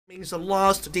Means the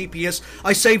last DPS,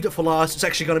 I saved it for last. It's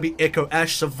actually going to be Echo.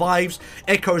 Ashe survives,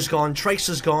 Echo's gone,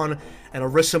 Tracer's gone, and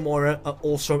Orisa Moira are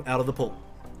also out of the pool.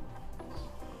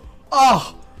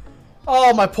 Oh,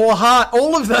 my poor heart.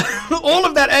 All of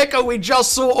that Echo we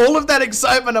just saw, all of that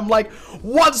excitement. I'm like,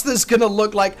 what's this gonna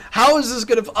look like? How is this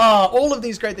gonna, all of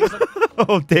these great things.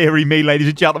 Oh, dearie me, ladies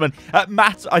and gentlemen.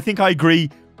 Matt, I think I agree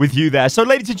with you there. So,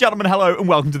 ladies and gentlemen, hello and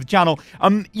welcome to the channel.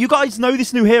 You guys know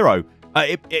this new hero.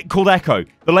 Called Echo,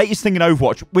 the latest thing in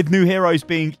Overwatch, with new heroes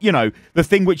being, you know, the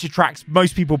thing which attracts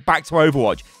most people back to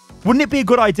Overwatch. Wouldn't it be a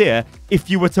good idea if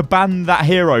you were to ban that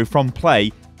hero from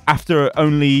play after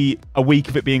only a week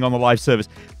of it being on the live service?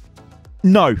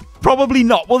 No, probably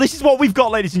not. Well, this is what we've got,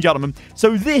 ladies and gentlemen.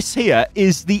 So this here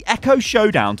is the Echo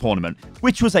Showdown Tournament,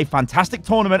 which was a fantastic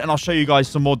tournament, and I'll show you guys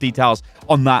some more details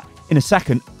on that in a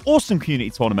second. Awesome community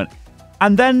tournament.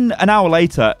 And then an hour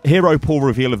later, hero pool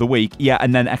reveal of the week. Yeah,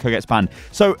 and then Echo gets banned.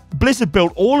 So Blizzard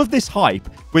built all of this hype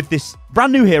with this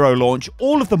brand new hero launch,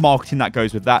 all of the marketing that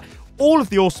goes with that, all of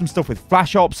the awesome stuff with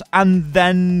flash ops, and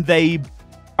then they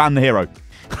ban the hero.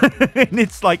 And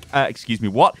it's like, excuse me,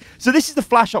 what? So this is the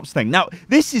flash ops thing. Now,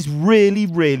 this is really,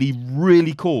 really,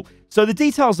 really cool. So the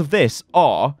details of this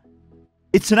are,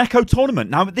 it's an Echo tournament.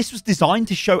 Now, this was designed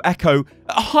to show Echo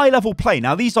at a high-level play.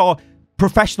 Now, these are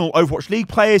professional Overwatch League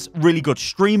players, really good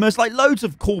streamers, like loads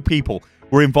of cool people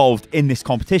were involved in this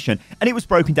competition, and it was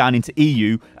broken down into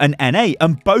EU and NA,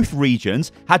 and both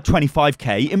regions had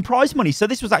 25k in prize money, so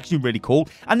this was actually really cool.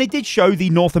 And they did show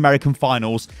the North American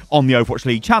finals on the Overwatch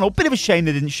League channel. Bit of a shame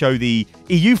they didn't show the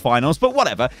EU finals, but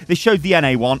whatever. They showed the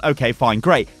NA one. Okay, fine,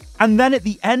 great. And then at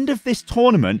the end of this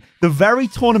tournament, the very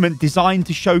tournament designed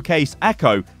to showcase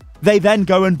Echo, they then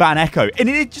go and ban Echo. And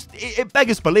it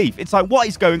beggars belief. It's like, what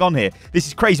is going on here? This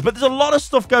is crazy. But there's a lot of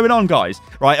stuff going on, guys,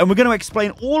 right? And we're going to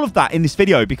explain all of that in this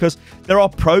video because there are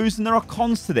pros and there are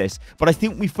cons to this. But I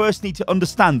think we first need to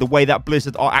understand the way that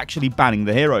Blizzard are actually banning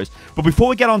the heroes. But before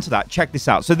we get on to that, check this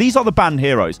out. So these are the banned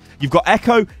heroes. You've got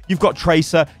Echo, you've got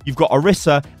Tracer, you've got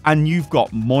Orisa, and you've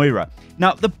got Moira.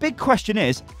 Now, the big question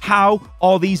is, how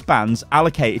are these bans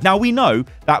allocated? Now, we know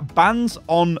that bans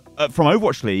on from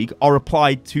Overwatch League are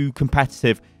applied to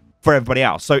competitive for everybody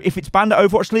else. So if it's banned at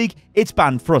Overwatch League, it's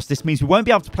banned for us. This means we won't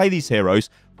be able to play these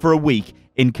heroes for a week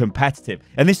in competitive.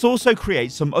 And this also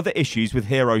creates some other issues with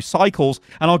hero cycles,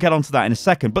 and I'll get onto that in a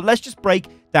second. But let's just break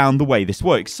down the way this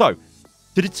works. So,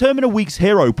 to determine a week's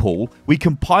hero pool, we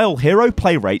compile hero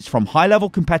play rates from high-level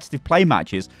competitive play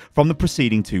matches from the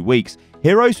preceding 2 weeks.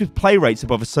 Heroes with play rates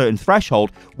above a certain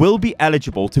threshold will be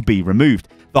eligible to be removed.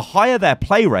 The higher their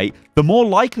play rate, the more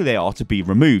likely they are to be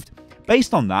removed.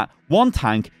 Based on that, 1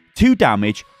 tank, 2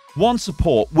 damage, 1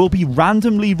 support will be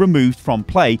randomly removed from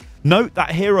play. Note that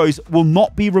heroes will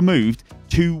not be removed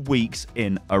 2 weeks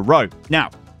in a row. Now,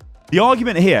 the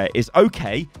argument here is,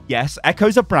 okay, yes,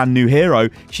 Echo's a brand new hero.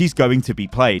 She's going to be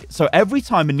played. So every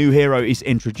time a new hero is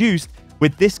introduced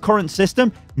with this current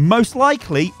system, most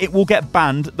likely it will get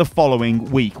banned the following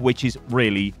week, which is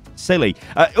really silly.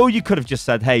 Or you could have just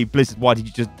said, hey, Blizzard, why did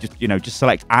you just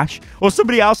select Ashe or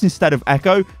somebody else instead of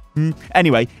Echo?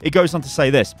 Anyway, it goes on to say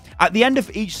this. At the end of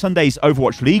each Sunday's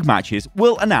Overwatch League matches,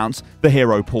 we'll announce the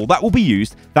hero pool that will be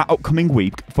used that upcoming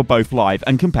week for both live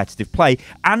and competitive play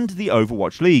and the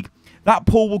Overwatch League. That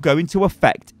pool will go into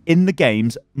effect in the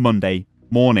game's Monday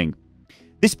morning.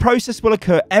 This process will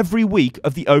occur every week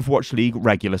of the Overwatch League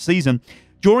regular season.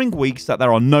 During weeks that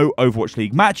there are no Overwatch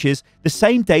League matches, the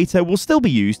same data will still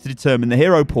be used to determine the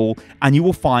hero pool, and you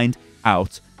will find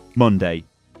out Monday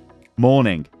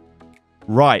morning.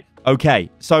 Right, okay,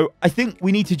 so I think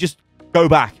we need to just go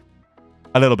back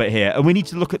a little bit here, and we need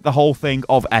to look at the whole thing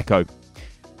of Echo.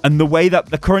 And the way that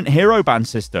the current hero ban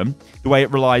system, the way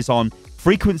it relies on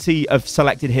frequency of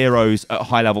selected heroes at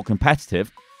high-level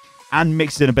competitive, and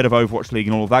mixed in a bit of Overwatch League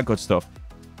and all of that good stuff,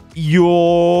 you're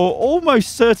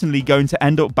almost certainly going to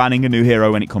end up banning a new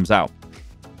hero when it comes out.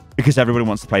 Because everybody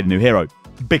wants to play the new hero.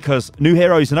 Because new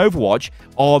heroes in Overwatch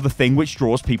are the thing which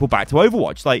draws people back to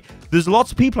Overwatch. Like, there's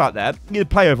lots of people out there, you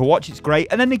play Overwatch, it's great,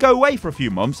 and then they go away for a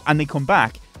few months, and they come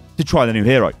back to try the new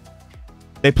hero.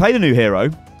 They play the new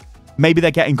hero, maybe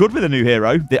they're getting good with a new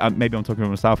hero, maybe I'm talking about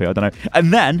myself here, I don't know,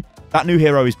 and then that new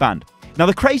hero is banned. Now,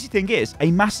 the crazy thing is,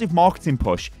 a massive marketing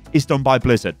push is done by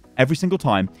Blizzard every single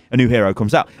time a new hero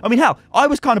comes out. I mean, hell, I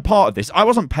was kind of part of this. I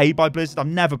wasn't paid by Blizzard.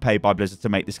 I'm never paid by Blizzard to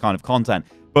make this kind of content.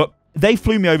 But they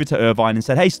flew me over to Irvine and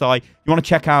said, hey, Sty, you want to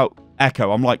check out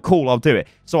Echo? I'm like, cool, I'll do it.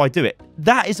 So I do it.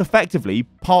 That is effectively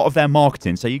part of their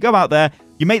marketing. So you go out there,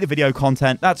 you make the video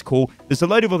content. That's cool. There's a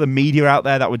load of other media out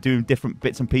there that would do different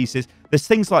bits and pieces. There's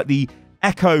things like the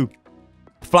Echo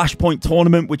Flashpoint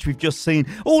tournament, which we've just seen.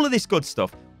 All of this good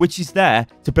stuff, which is there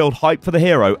to build hype for the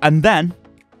hero, and then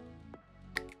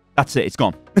that's it, it's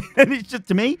gone. And it's just,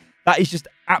 to me, that is just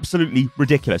absolutely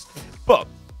ridiculous. But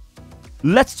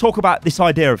let's talk about this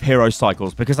idea of hero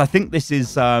cycles, because I think this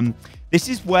is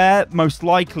where most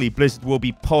likely Blizzard will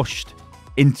be pushed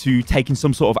into taking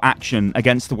some sort of action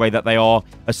against the way that they are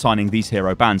assigning these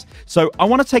hero bans. So I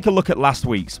want to take a look at last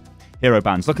week's hero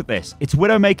bans. Look at this. It's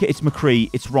Widowmaker, it's McCree,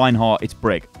 it's Reinhardt, it's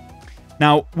Brig.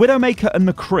 Now, Widowmaker and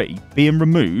McCree being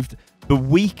removed the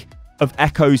week of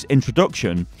Echo's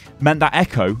introduction meant that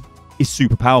Echo is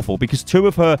super powerful because two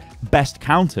of her best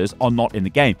counters are not in the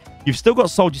game. You've still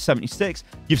got Soldier 76,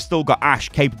 you've still got Ashe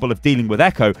capable of dealing with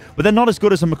Echo, but they're not as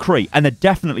good as a McCree, and they're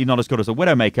definitely not as good as a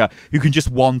Widowmaker who can just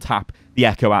one-tap the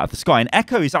Echo out of the sky. And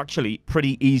Echo is actually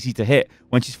pretty easy to hit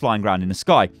when she's flying around in the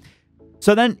sky.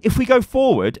 So then, if we go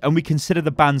forward and we consider the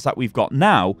bans that we've got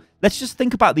now, let's just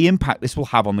think about the impact this will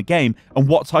have on the game and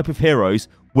what type of heroes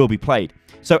will be played.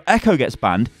 So Echo gets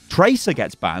banned, Tracer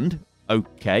gets banned,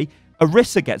 okay,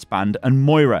 Orisa gets banned, and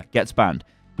Moira gets banned.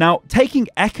 Now, taking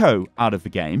Echo out of the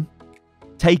game,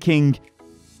 taking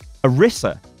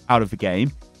Orisa out of the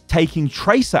game, taking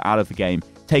Tracer out of the game,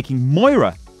 taking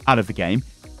Moira out of the game,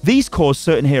 these cause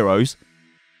certain heroes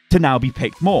to now be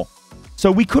picked more.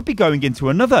 So we could be going into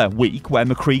another week where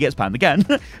McCree gets banned again,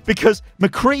 because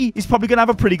McCree is probably going to have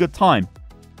a pretty good time.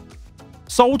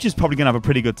 Soldier's probably going to have a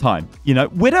pretty good time. You know,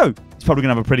 Widow is probably going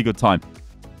to have a pretty good time.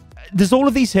 There's all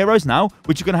of these heroes now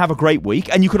which are going to have a great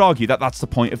week, and you could argue that that's the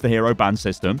point of the hero ban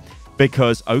system,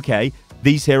 because, okay,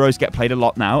 these heroes get played a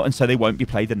lot now, and so they won't be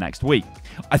played the next week.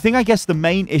 I guess the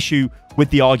main issue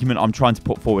with the argument I'm trying to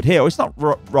put forward here, or it's not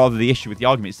rather the issue with the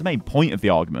argument, it's the main point of the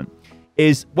argument,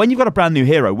 is when you've got a brand new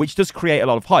hero, which does create a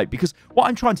lot of hype. Because what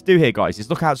I'm trying to do here, guys, is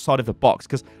look outside of the box,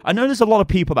 because I know there's a lot of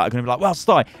people that are going to be like, well,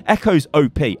 Sty, Echo's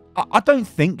OP. I don't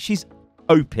think she's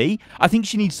OP. I think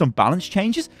she needs some balance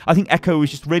changes. I think Echo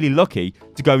was just really lucky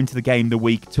to go into the game the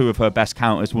week two of her best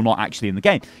counters were not actually in the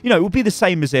game. You know, it would be the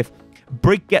same as if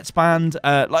Brig gets banned,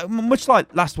 much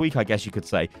like last week, I guess you could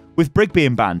say. With Brig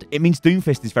being banned, it means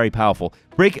Doomfist is very powerful.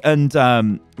 Brig and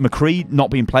McCree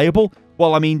not being playable,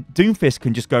 well, I mean, Doomfist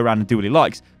can just go around and do what he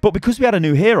likes. But because we had a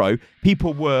new hero,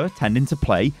 people were tending to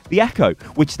play the Echo,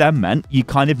 which then meant you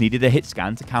kind of needed a hit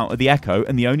scan to counter the Echo,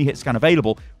 and the only hit scan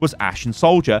available was Ashe and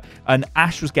Soldier, and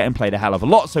Ashe was getting played a hell of a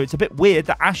lot, so it's a bit weird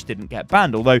that Ashe didn't get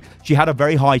banned, although she had a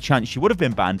very high chance she would have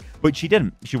been banned, but she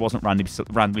didn't. She wasn't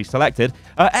randomly selected.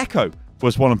 Echo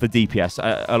was one of the DPS,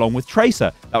 along with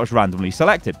Tracer, that was randomly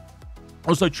selected.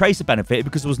 Also, Tracer benefited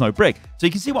because there was no Brig. So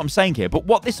you can see what I'm saying here. But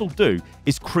what this will do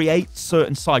is create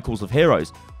certain cycles of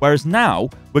heroes. Whereas now,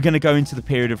 we're going to go into the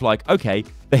period of like, okay,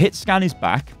 the hit scan is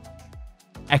back.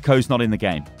 Echo's not in the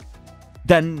game.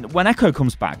 Then when Echo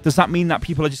comes back, does that mean that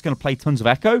people are just going to play tons of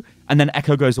Echo? And then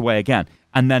Echo goes away again.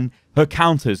 And then her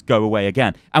counters go away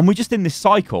again. And we're just in this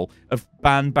cycle of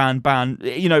ban, ban, ban.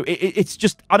 You know, it's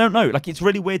just, I don't know. Like, it's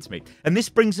really weird to me. And this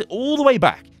brings it all the way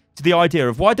back to the idea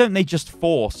of why don't they just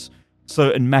force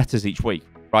certain metas each week,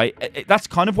 right? That's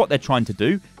kind of what they're trying to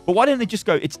do. But why don't they just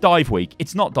go, it's dive week.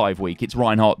 It's not dive week. It's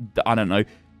Reinhardt, I don't know,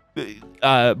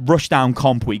 rushdown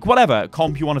comp week. Whatever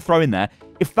comp you want to throw in there.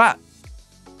 If that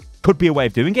could be a way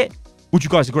of doing it, would you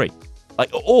guys agree? Like,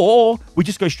 or we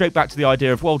just go straight back to the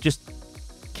idea of, well, just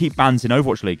keep bans in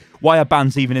Overwatch League. Why are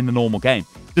bans even in the normal game?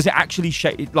 Does it actually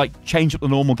change up the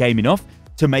normal game enough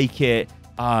to make it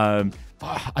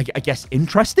I guess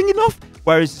interesting enough?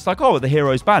 Whereas it's like, oh, the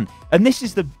hero's banned. And this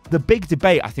is the big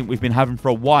debate I think we've been having for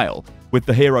a while with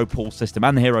the hero pool system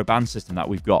and the hero ban system that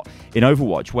we've got in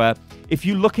Overwatch, where if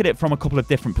you look at it from a couple of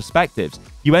different perspectives,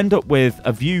 you end up with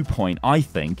a viewpoint, I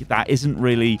think, that isn't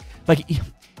really like,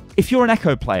 if you're an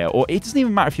Echo player, or it doesn't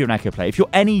even matter if you're an Echo player, if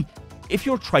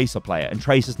you're a Tracer player and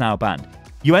Tracer's now banned,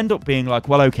 you end up being like,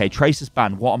 well, okay, Tracer's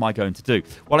banned, what am I going to do?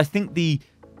 Well, I think the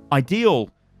ideal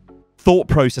thought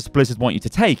process Blizzard want you to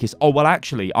take is, oh, well,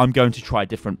 actually, I'm going to try a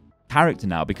different character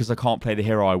now because I can't play the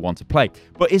hero I want to play.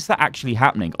 But is that actually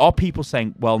happening? Are people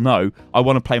saying, well, no, I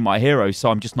want to play my hero,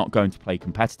 so I'm just not going to play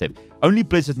competitive? Only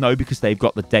Blizzard know, because they've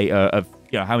got the data of,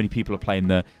 you know, how many people are playing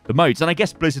the modes. And I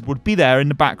guess Blizzard would be there in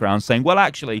the background saying, well,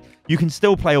 actually, you can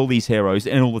still play all these heroes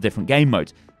in all the different game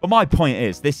modes. But my point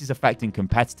is, this is affecting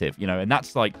competitive, you know, and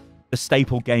that's like the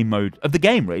staple game mode of the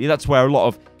game, really. That's where a lot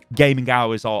of gaming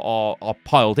hours are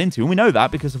piled into, and we know that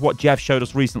because of what Jeff showed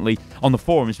us recently on the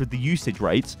forums with the usage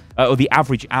rates or the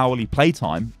average hourly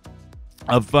playtime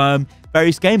of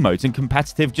various game modes, and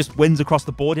competitive just wins across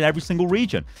the board in every single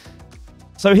region.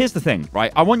 So here's the thing,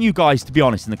 right? I want you guys to be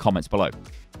honest in the comments below.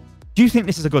 Do you think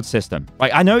this is a good system?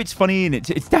 Like, I know it's funny, and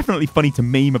it's definitely funny to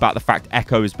meme about the fact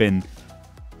Echo has been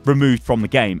removed from the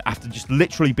game after just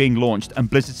literally being launched and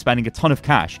Blizzard spending a ton of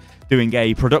cash doing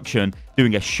a production,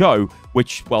 doing a show,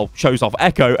 which, well, shows off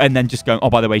Echo, and then just going, oh,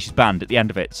 by the way, she's banned at the end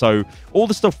of it. So all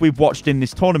the stuff we've watched in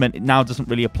this tournament, it now doesn't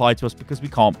really apply to us because we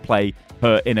can't play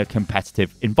her in a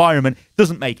competitive environment.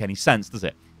 Doesn't make any sense, does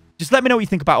it? Just let me know what you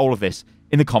think about all of this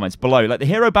in the comments below. Like the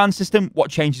hero ban system, what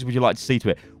changes would you like to see to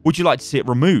it? Would you like to see it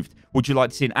removed? Would you like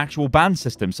to see an actual ban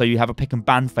system so you have a pick and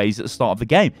ban phase at the start of the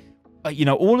game? You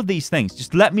know, all of these things,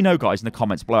 just let me know, guys, in the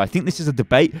comments below. I think this is a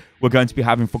debate we're going to be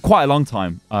having for quite a long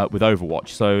time with Overwatch.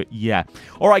 So, yeah.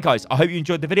 All right, guys, I hope you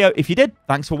enjoyed the video. If you did,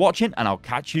 thanks for watching, and I'll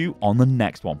catch you on the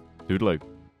next one.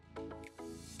 Toodaloo.